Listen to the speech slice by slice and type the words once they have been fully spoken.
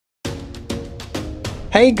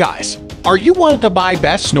Hey guys, are you wanting to buy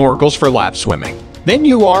best snorkels for lap swimming? Then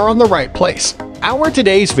you are on the right place. Our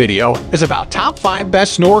today's video is about top 5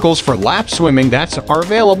 best snorkels for lap swimming that are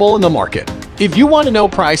available in the market. If you want to know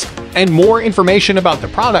price and more information about the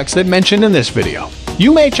products that mentioned in this video,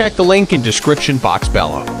 you may check the link in description box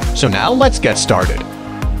below. So now let's get started.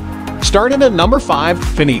 Starting at number 5,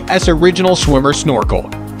 Finny S Original Swimmer Snorkel.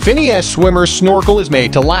 Finny S Swimmer Snorkel is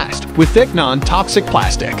made to last with thick non-toxic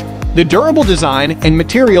plastic. The durable design and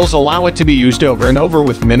materials allow it to be used over and over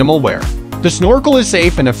with minimal wear. The snorkel is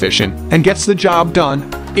safe and efficient and gets the job done.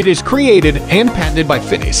 It is created and patented by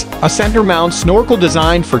Finny's, a center-mount snorkel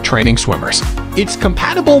designed for training swimmers. It's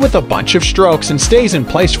compatible with a bunch of strokes and stays in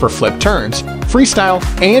place for flip turns, freestyle,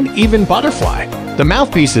 and even butterfly. The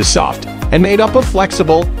mouthpiece is soft and made up of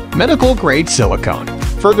flexible, medical-grade silicone.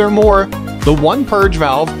 Furthermore, the one purge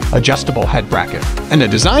valve, adjustable head bracket, and a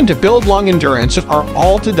design to build lung endurance are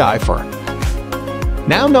all to die for.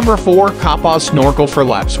 Now number 4, Kapaz Snorkel for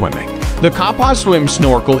lap swimming. The Kapaz Swim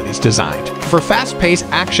Snorkel is designed for fast-paced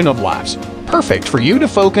action of laps, perfect for you to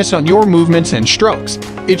focus on your movements and strokes.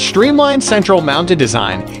 Its streamlined central-mounted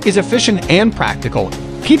design is efficient and practical,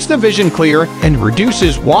 keeps the vision clear, and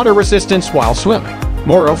reduces water resistance while swimming.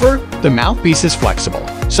 Moreover, the mouthpiece is flexible,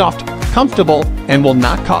 soft, comfortable, and will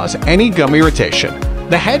not cause any gum irritation.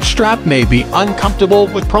 The head strap may be uncomfortable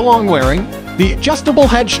with prolonged wearing. The adjustable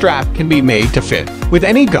head strap can be made to fit with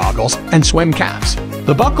any goggles and swim caps.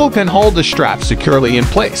 The buckle can hold the strap securely in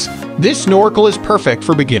place. This snorkel is perfect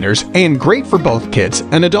for beginners and great for both kids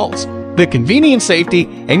and adults. The convenient safety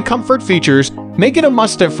and comfort features make it a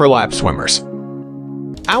must-have for lap swimmers.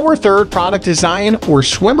 Our third product is Zion or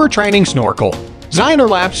Swimmer Training Snorkel. Zion or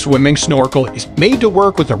Lap Swimming Snorkel is made to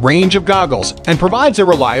work with a range of goggles and provides a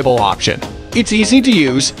reliable option. It's easy to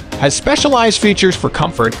use, has specialized features for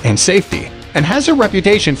comfort and safety, and has a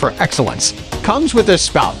reputation for excellence. Comes with a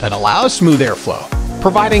spout that allows smooth airflow,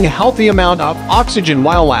 providing a healthy amount of oxygen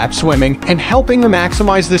while lap swimming and helping to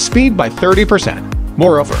maximize the speed by 30%.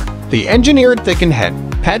 Moreover, the engineered thickened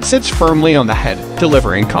head sits firmly on the head,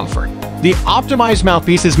 delivering comfort. The optimized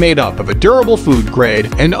mouthpiece is made up of a durable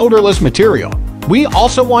food-grade and odorless material. We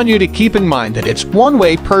also want you to keep in mind that its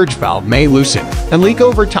one-way purge valve may loosen and leak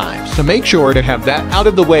over time, so make sure to have that out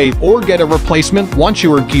of the way or get a replacement once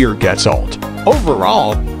your gear gets old.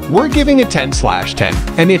 Overall, we're giving it 10/10,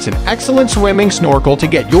 and it's an excellent swimming snorkel to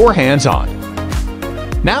get your hands on.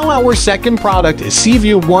 Now our second product is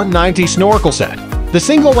Seaview 190 Snorkel Set. The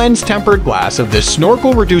single-lens tempered glass of this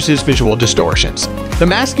snorkel reduces visual distortions. The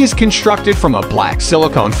mask is constructed from a black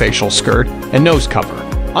silicone facial skirt and nose cover.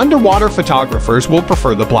 Underwater photographers will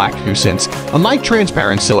prefer the black hue since, unlike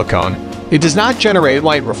transparent silicone, it does not generate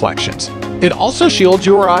light reflections. It also shields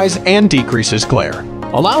your eyes and decreases glare,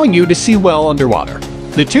 allowing you to see well underwater.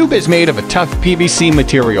 The tube is made of a tough PVC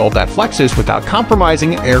material that flexes without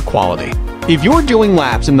compromising air quality. If you're doing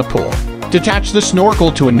laps in the pool, detach the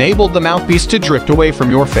snorkel to enable the mouthpiece to drift away from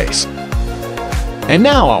your face. And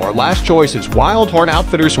now our last choice is Wild Horn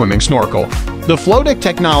Outfitters Swimming Snorkel. The Floatic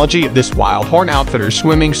technology of this Wild Horn Outfitters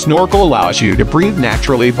swimming snorkel allows you to breathe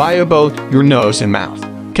naturally via both your nose and mouth.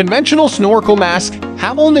 Conventional snorkel masks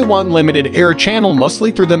have only one limited air channel,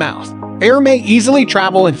 mostly through the mouth. Air may easily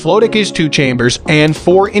travel in Floatic has 2 chambers and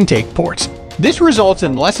 4 intake ports. This results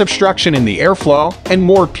in less obstruction in the airflow and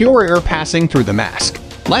more pure air passing through the mask.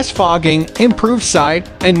 Less fogging, improved sight,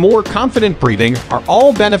 and more confident breathing are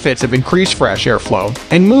all benefits of increased fresh airflow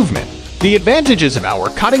and movement. The advantages of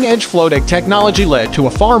our cutting-edge Floatic technology led to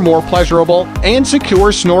a far more pleasurable and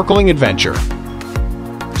secure snorkeling adventure.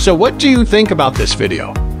 So what do you think about this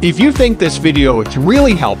video? If you think this video is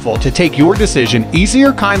really helpful to take your decision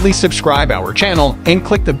easier, kindly subscribe our channel and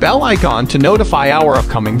click the bell icon to notify our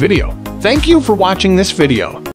upcoming video. Thank you for watching this video.